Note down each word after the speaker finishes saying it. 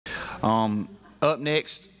Up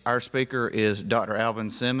next, our speaker is Dr. Alvin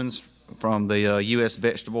Simmons from the U.S.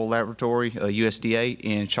 Vegetable Laboratory, USDA,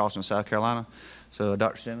 in Charleston, South Carolina. So,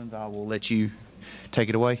 Dr. Simmons, I will let you take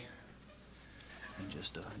it away. And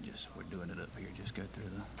just we're doing it up here. Just go through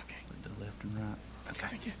the left and right. Okay.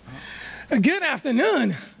 Thank you. Good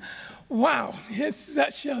afternoon. Wow, it's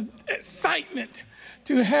such an excitement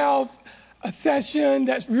to have a session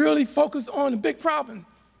that's really focused on the big problem,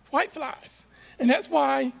 whiteflies. And that's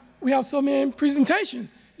why we have so many presentations,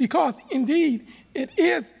 because indeed it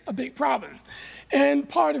is a big problem. And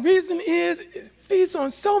part of the reason is it feeds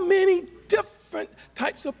on so many different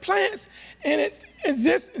types of plants, and it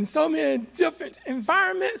exists in so many different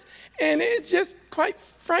environments, and it's just, quite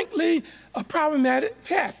frankly, a problematic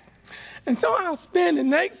pest. And so I'll spend the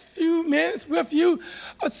next few minutes with you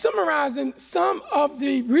summarizing some of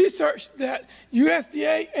the research that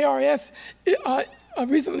USDA ARS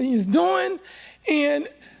recently is doing. And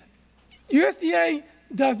USDA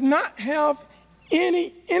does not have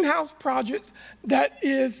any in-house projects that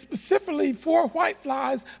is specifically for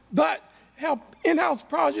whiteflies, but have in-house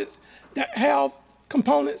projects that have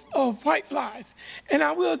components of whiteflies. And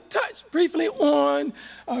I will touch briefly on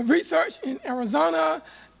research in Arizona,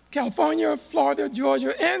 California, Florida,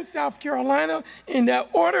 Georgia, and South Carolina in that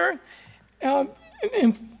order, and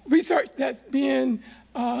research that's being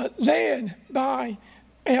led by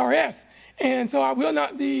ARS. And so I will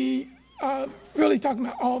not be really talking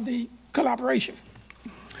about all the collaboration.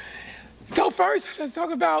 So first, let's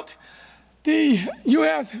talk about the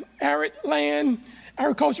U.S. Arid Land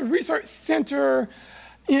Agricultural Research Center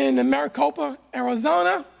in Maricopa,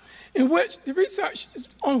 Arizona, in which the research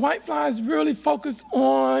on whiteflies really focused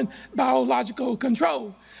on biological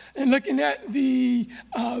control and looking at the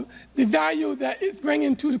value that it's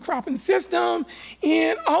bringing to the cropping system,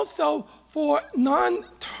 and also for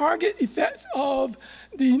non-target effects of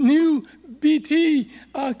the new BT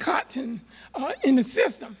cotton in the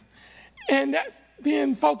system. And that's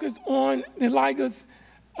being focused on the ligas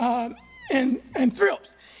and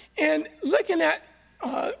thrips. And looking at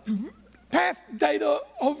past data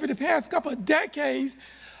over the past couple of decades,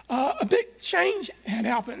 a big change had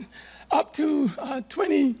happened up to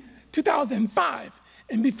 2005.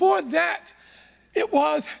 And before that, it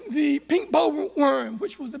was the pink bollworm,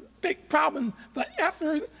 which was a big problem. But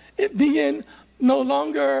after it being no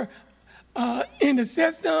longer in the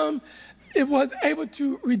system, it was able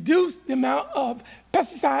to reduce the amount of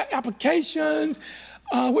pesticide applications,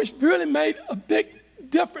 which really made a big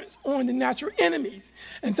difference on the natural enemies.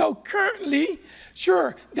 And so currently,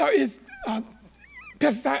 sure, there is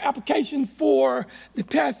pesticide application for the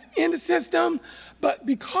pests in the system, but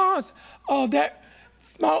because of that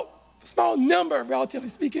small number, relatively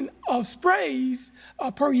speaking, of sprays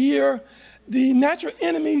per year, the natural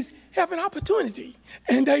enemies have an opportunity,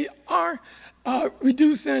 and they are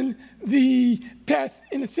reducing the pests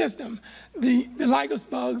in the system, the ligus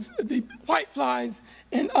bugs, the whiteflies,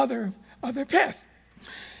 and other pests.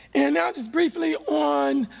 And now just briefly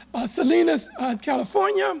on Salinas,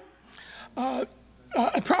 California,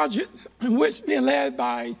 a project in which being led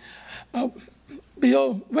by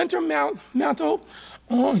Bill Wintermantle.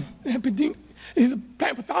 He's a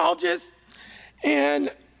plant pathologist.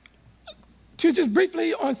 And to just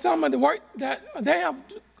briefly on some of the work that they have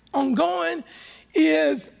ongoing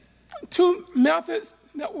is two methods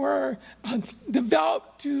that were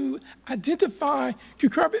developed to identify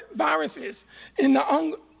cucurbit viruses in not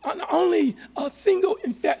only a single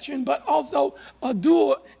infection, but also a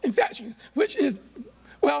dual infection, which is,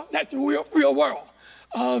 well, that's the real world.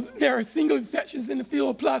 There are single infections in the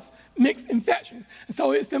field plus mixed infections. And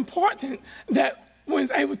so it's important that one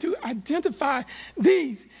is able to identify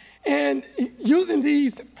these, and using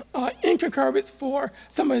these in cucurbits for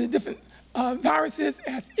some of the different viruses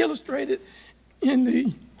as illustrated in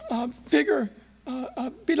the figure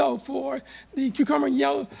below for the cucumber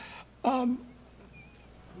yellow,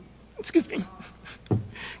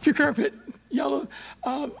 cucurbit yellow,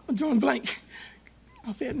 I'm drawing blank,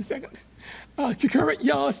 I'll say it in a second. Cucurbit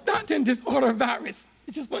yellow stunting disorder virus.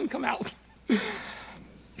 It just wouldn't come out.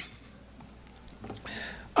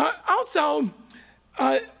 Also,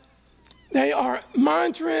 they are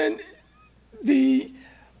monitoring the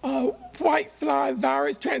whitefly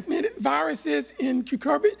virus, transmitted viruses in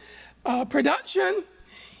cucurbit production.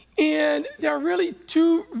 And there are really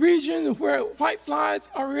two regions where whiteflies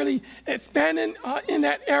are really expanding in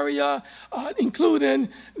that area, including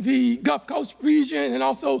the Gulf Coast region and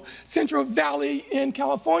also Central Valley in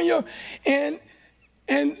California. And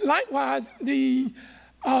likewise, the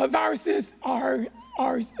viruses are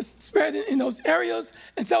spreading in those areas.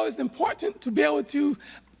 And so it's important to be able to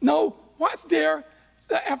know what's there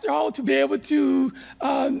after all, to be able to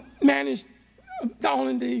manage not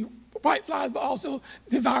only the whiteflies, but also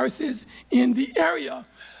the viruses in the area.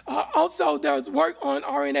 Also, there's work on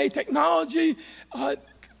RNA technology,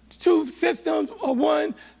 two systems,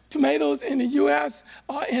 one, tomatoes in the U.S.,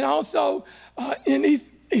 and also in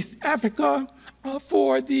East Africa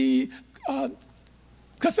for the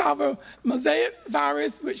cassava mosaic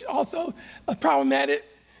virus, which also a problematic,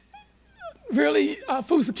 really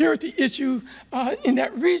food security issue in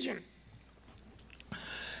that region.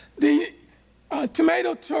 The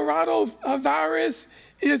tomato Toronto virus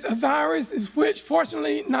is a virus which,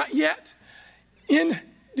 fortunately, not yet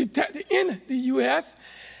detected in the U.S.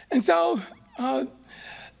 And so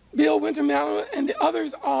Bill Wintermelon and the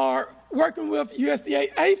others are working with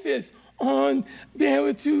USDA APHIS on being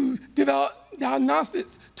able to develop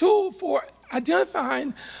diagnostics tool for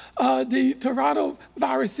identifying the Toronto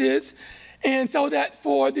viruses. And so that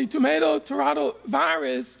for the tomato Toronto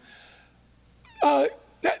virus,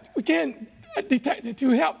 that we can detect it to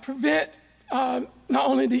help prevent not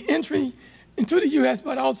only the entry into the U.S.,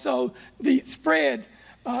 but also the spread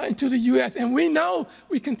into the U.S. And we know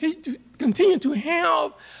we continue to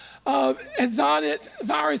have exotic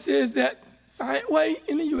viruses that find a way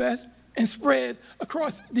in the U.S. and spread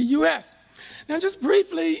across the U.S. Now, just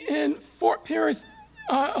briefly, in Fort Pierce,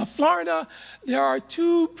 Florida, there are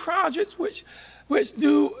two projects which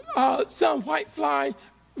do some whitefly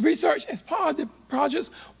research as part of the projects.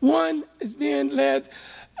 One is being led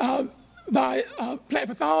by plant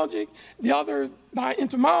pathology, the other by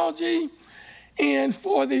entomology. And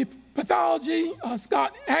for the pathology,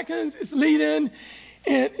 Scott Atkins is leading,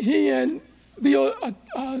 and he and Bill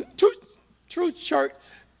Truchcheck,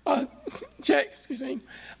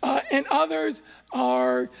 and others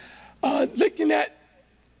are looking at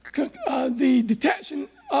the detection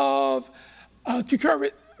of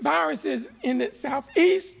cucurbit viruses in the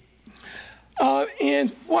southeast. And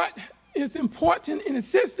what is important in the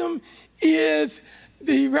system is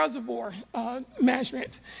the reservoir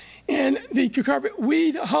management. And the cucurbit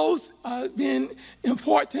weed hosts being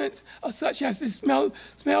important, such as the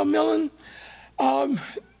smell millen,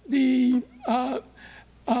 the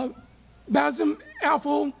basum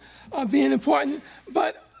apple being important.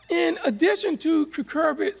 But in addition to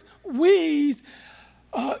cucurbit weeds,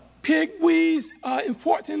 pig weeds,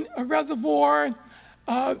 important reservoir,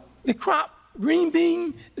 the crop green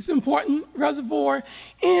bean is important reservoir,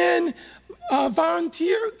 and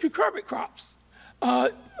volunteer cucurbit crops,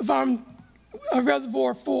 a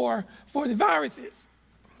reservoir for the viruses.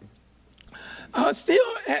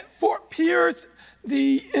 Still at Fort Pierce,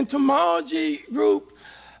 the entomology group,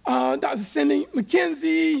 Dr. Cindy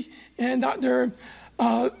McKenzie and Dr.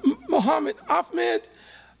 Mohammed Ahmed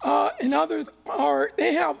and others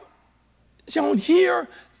they have shown here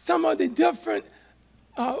some of the different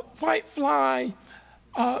whitefly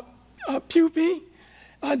pupae.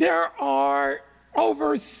 There are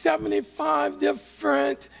over 75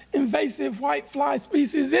 different invasive whitefly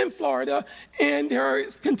species in Florida, and there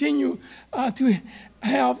is continue to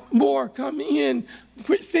have more come in,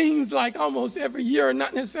 which seems like almost every year,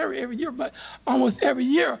 not necessarily every year, but almost every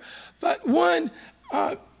year. But one,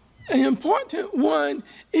 an important one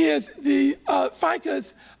is the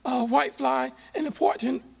ficus whitefly, an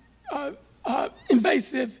important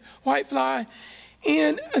invasive whitefly,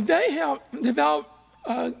 and they have developed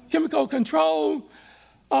a chemical control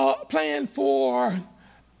plan for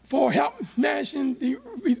help managing the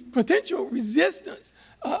potential resistance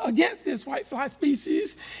against this whitefly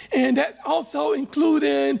species, and that's also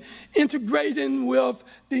including integrating with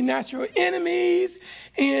the natural enemies,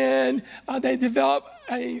 and they developed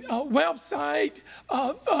a website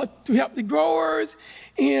to help the growers,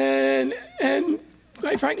 and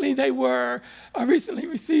quite frankly, they were recently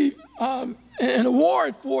received an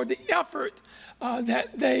award for the effort that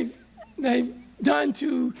they've done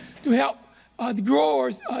to help the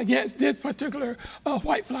growers against this particular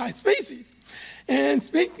whitefly species. And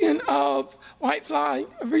speaking of whitefly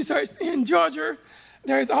research in Georgia,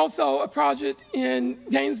 there is also a project in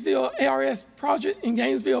Gainesville, ARS project in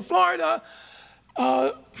Gainesville, Florida,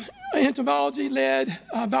 entomology-led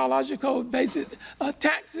biological basic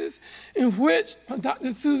taxes, in which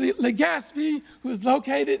Dr. Susie Legaspi, who is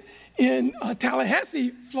located in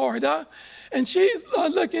Tallahassee, Florida, and she's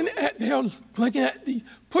looking at the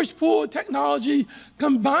push-pull technology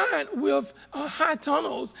combined with high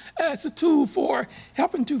tunnels as a tool for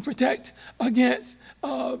helping to protect against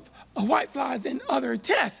whiteflies and other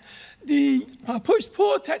pests. The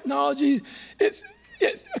push-pull technology, it's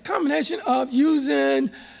a combination of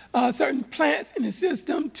using certain plants in the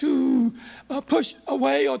system to push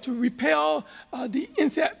away or to repel the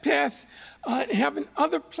insect pests, having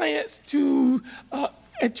other plants to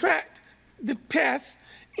attract the pests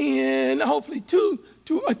and hopefully to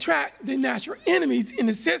attract the natural enemies in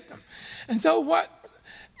the system. And so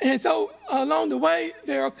along the way,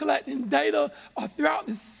 they're collecting data throughout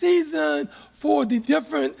the season for the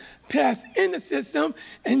different pests in the system.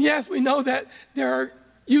 And yes, we know that there are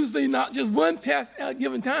usually not just one pest at a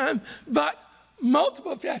given time, but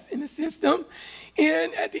multiple pests in the system.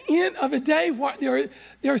 And at the end of the day, what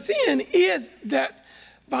they're seeing is that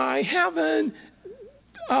by having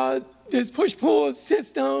this push-pull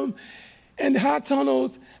system and the high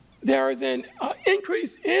tunnels, there is an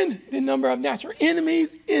increase in the number of natural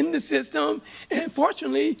enemies in the system. And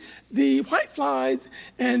fortunately, the whiteflies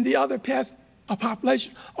and the other pest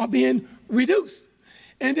population are being reduced.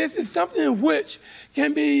 And this is something which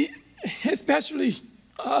can be especially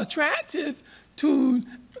attractive to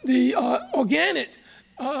the organic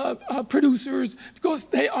producers because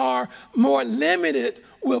they are more limited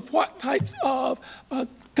with what types of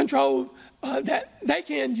control that they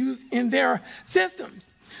can use in their systems.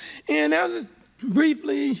 And I'll just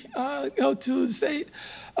briefly go to the state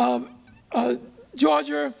of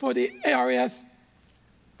Georgia for the ARS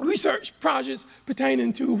research projects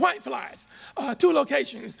pertaining to whiteflies. 2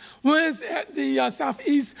 locations. One is at the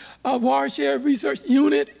Southeast Watershed Research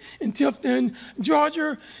Unit in Tifton,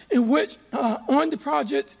 Georgia, in which on the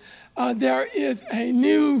project there is a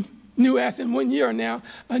new as in 1 year now,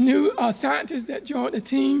 a new scientist that joined the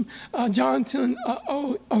team, Jonathan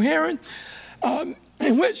O'Haran,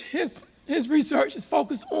 in which his research is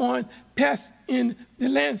focused on pests in the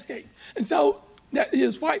landscape. And so that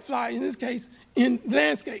is whitefly, in this case, in the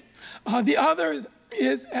landscape. The other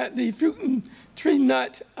is at the Fruit and Tree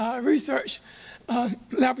Nut Research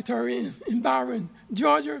Laboratory in Byron,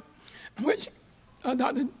 Georgia, which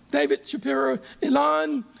Dr. David Shapiro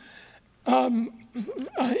Elon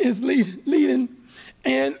is leading.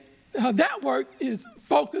 And that work is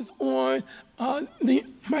focused on the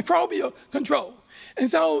microbial control. And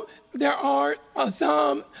so there are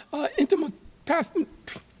some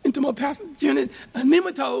entomopathogenic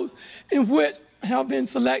nematodes in which have been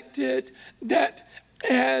selected that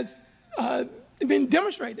has been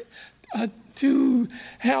demonstrated to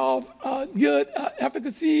have good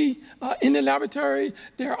efficacy in the laboratory.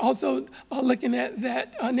 They're also looking at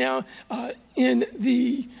that now in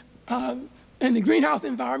the greenhouse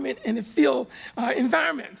environment and the field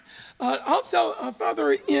environment. Also,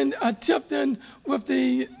 further in Tifton with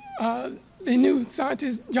the new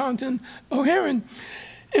scientist, Jonathan O'Haran,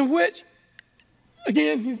 in which,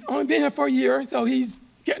 again, he's only been here for a year, so he's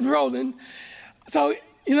getting rolling. So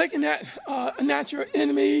you're looking at a natural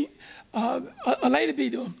enemy, a lady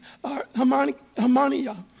beetle,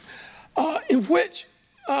 Harmonia, in which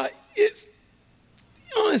it's,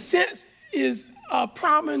 in a sense, is a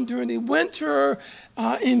problem during the winter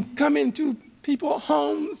in coming to people's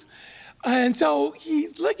homes. And so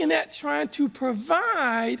he's looking at trying to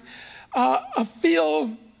provide a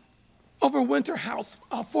field overwinter house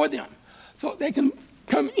for them so they can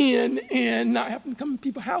come in and not have to come to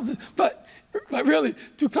people's houses, but really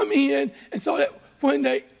to come in and so that when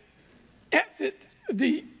they exit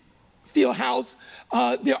the field house,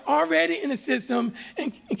 they're already in the system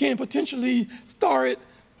and can potentially start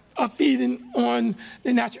feeding on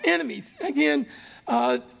the natural enemies. Again,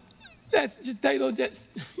 that's just data that's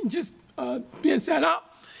just being set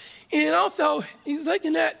up. And also, he's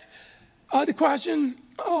looking at the question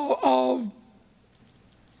of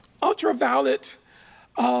ultraviolet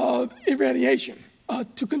irradiation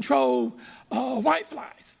to control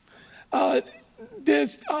whiteflies.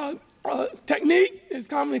 This technique is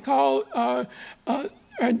commonly called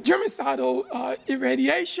germicidal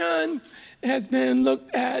irradiation. It has been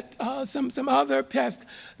looked at some other pests,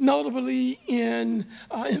 notably in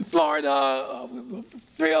Florida with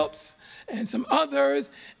thrips and some others.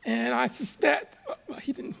 And I suspect, well,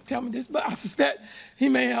 he didn't tell me this, but I suspect he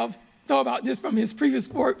may have thought about this from his previous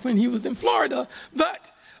work when he was in Florida.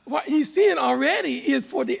 But what he's seeing already is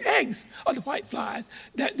for the eggs of the whiteflies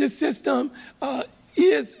that this system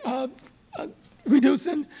is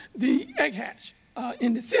reducing the egg hatch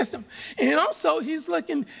in the system. And also he's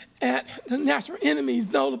looking at the natural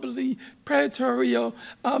enemies, notably predatory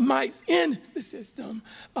mites in the system,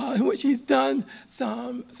 in which he's done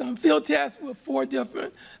some field tests with 4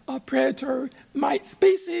 different predatory mite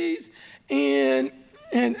species and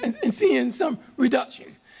seeing some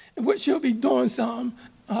reduction, in which he'll be doing some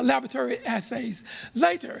laboratory assays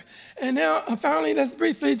later. And now, finally, let's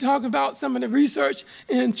briefly talk about some of the research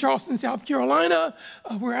in Charleston, South Carolina,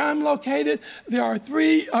 where I'm located. There are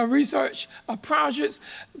 3 research projects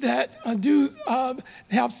that do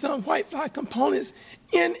have some whitefly components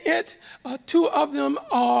in it. 2 of them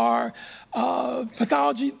are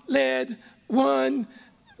pathology-led, one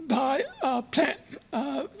by plant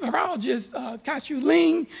virologist Kashu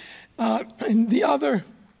Ling, and the other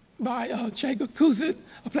by Chega Kusit,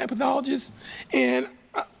 a plant pathologist. And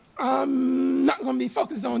I'm not going to be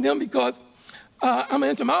focused on them because I'm an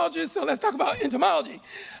entomologist, so let's talk about entomology.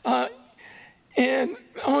 And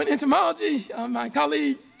on entomology, my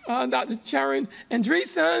colleague, Dr. Sharon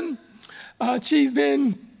Andreessen, she's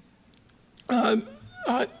been part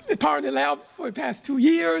of the lab for the past 2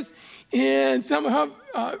 years, and some of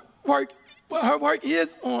her work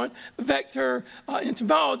is on vector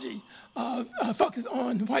entomology, focused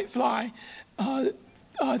on whitefly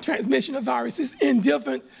transmission of viruses in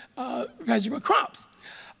different vegetable crops.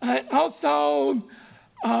 And also,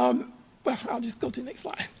 well, I'll just go to the next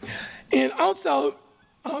slide. And also,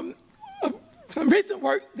 some recent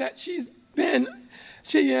work that she and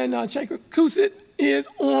Chega Kusit is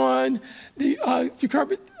on the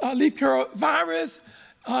cucurbit leaf curl virus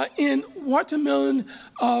in watermelon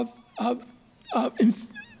of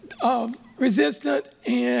resistant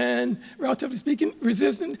and, relatively speaking,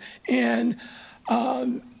 resistant and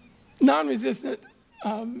non-resistant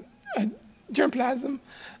germplasm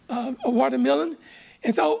of watermelon.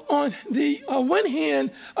 And so on the one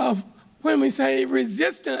hand, when we say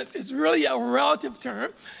resistance, it's really a relative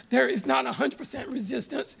term. There is not 100%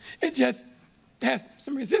 resistance. It just has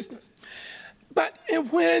some resistance. But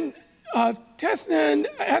when testing,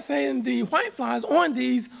 assaying the whiteflies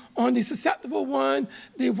on the susceptible one,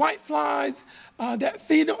 the whiteflies that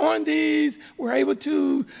feed on these, we're able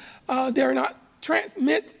to,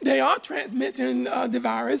 they are transmitting the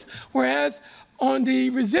virus, whereas on the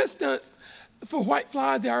resistance for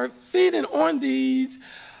whiteflies, they are feeding on these,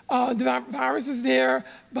 the virus is there,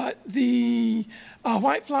 but the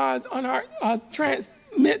whiteflies are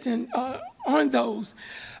transmitting on those.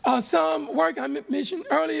 Some work I mentioned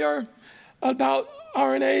earlier about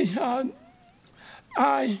RNA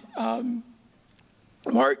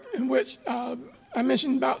work in which I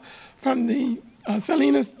mentioned about from the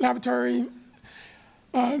Salinas laboratory.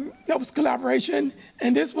 That was collaboration,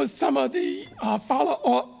 and this was some of the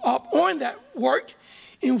follow-up on that work,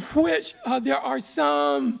 in which there are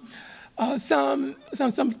some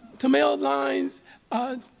tomato lines,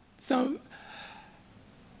 some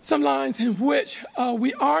lines in which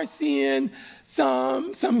we are seeing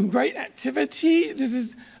some great activity. This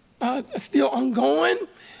is still ongoing,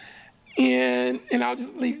 and I'll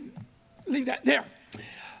just leave that there.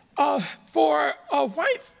 For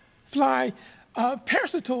whitefly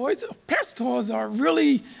parasitoids are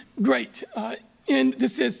really great in the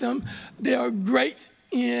system. They are great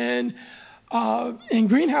in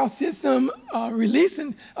greenhouse system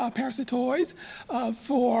releasing parasitoids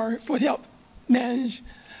for to help manage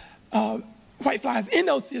whiteflies in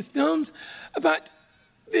those systems. But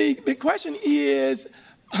the big question is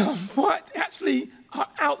what actually are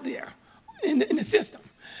out there in the system.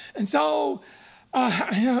 And so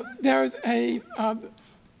there's a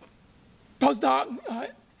postdoc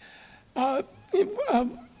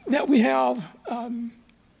that we have,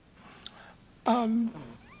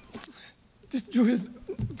 just drew his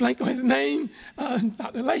blank on his name,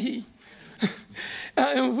 Dr. Leahy,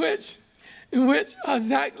 in which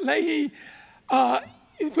Zach Leahy,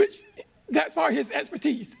 which that's part of his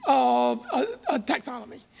expertise of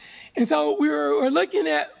taxonomy. And so we're looking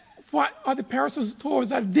at what are the parasitoids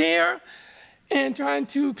that are there and trying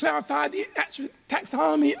to clarify the actual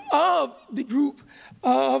taxonomy of the group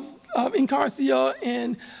of Incarcia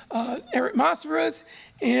and Erythromocerus.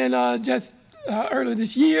 And just earlier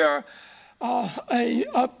this year,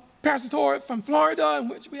 a parasitoid from Florida, in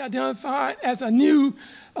which we identified as a new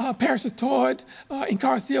parasitoid,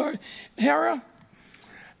 Incarcia hera.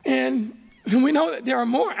 And we know that there are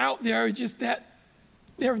more out there, just that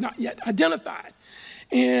they're not yet identified.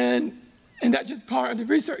 And that's just part of the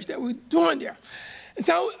research that we're doing there. And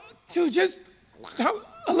so to just talk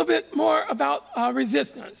a little bit more about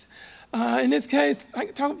resistance. In this case, I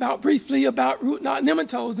can talk briefly about root knot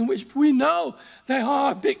nematodes, in which we know they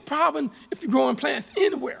are a big problem if you're growing plants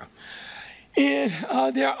anywhere. And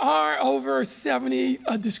there are over 70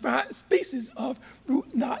 described species of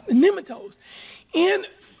root knot nematodes. And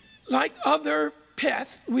like other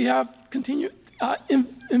pests, we have continued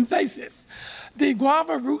invasive. The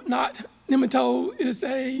guava root knot nematode is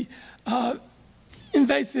a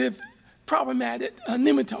invasive, problematic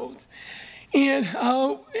nematode. And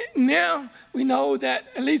now we know that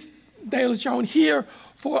at least data shown here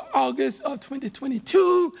for August of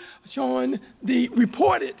 2022, showing the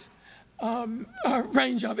reported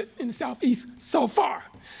range of it in the Southeast so far.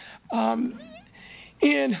 And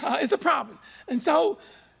it's a problem. And so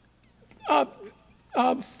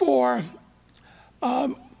for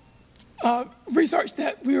research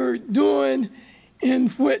that we were doing in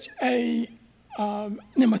which a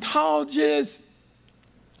nematologist,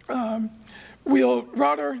 Will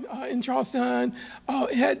Rutter in Charleston,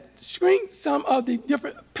 had screened some of the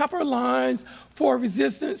different pepper lines for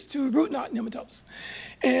resistance to root knot nematodes,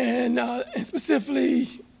 and specifically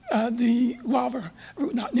the guava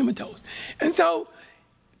root knot nematodes. And so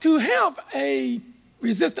to have a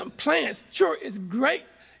resistant plant, sure, it's great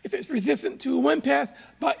if it's resistant to one pest,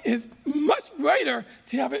 but it's much greater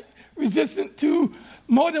to have it resistant to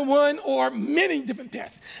more than one or many different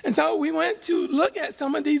pests. And so we went to look at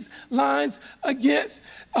some of these lines against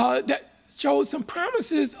that showed some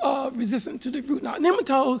promises of resistance to the root knot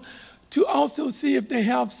nematode, to also see if they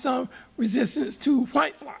have some resistance to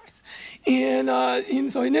whiteflies.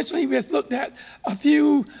 And so initially we just looked at a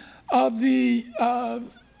few of the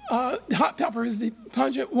hot peppers, the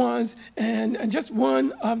pungent ones, and just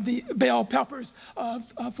one of the bell peppers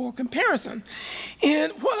for comparison.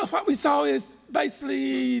 And what we saw is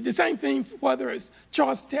basically the same thing, whether it's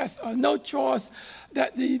choice test or no choice,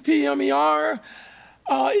 that the PMER,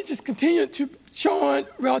 it just continued to show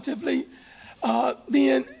relatively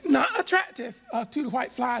being not attractive to the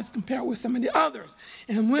whiteflies compared with some of the others.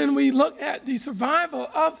 And when we look at the survival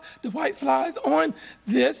of the whiteflies on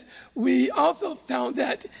this, we also found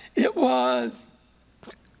that it was,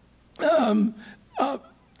 it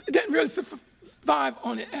didn't really survive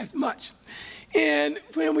on it as much. And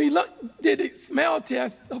when we did the smell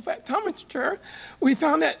test, olfactometer, we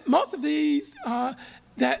found that most of these,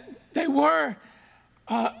 that they were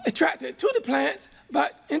attracted to the plants,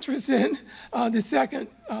 but interesting, the second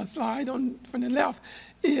slide from the left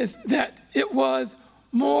is that it was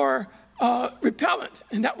more repellent,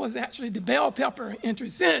 and that was actually the bell pepper,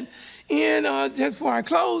 interesting. And just before I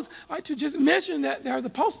close, I'd like to just mention that there's a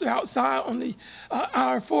poster outside on the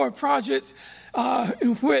our 4 projects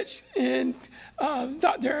in which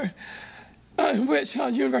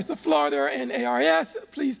University of Florida and ARS,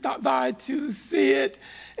 please stop by to see it.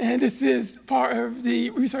 And this is part of the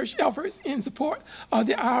research efforts in support of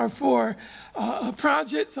the IR4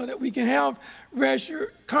 project, so that we can have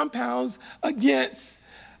registered compounds against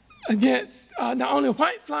not only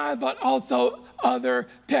whitefly, but also other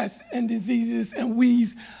pests and diseases and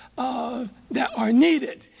weeds that are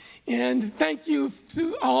needed. And thank you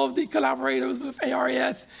to all of the collaborators with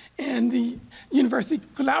ARS and the university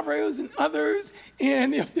collaborators and others.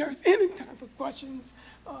 And if there's any time for questions,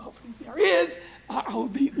 hopefully there is, I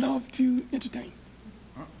would love to entertain.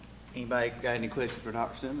 Anybody got any questions for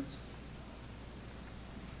Dr. Simmons?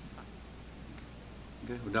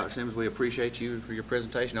 Good. Well, Dr. Simmons, we appreciate you for your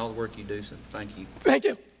presentation, all the work you do, so thank you. Thank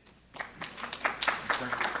you.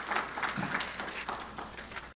 Thank you.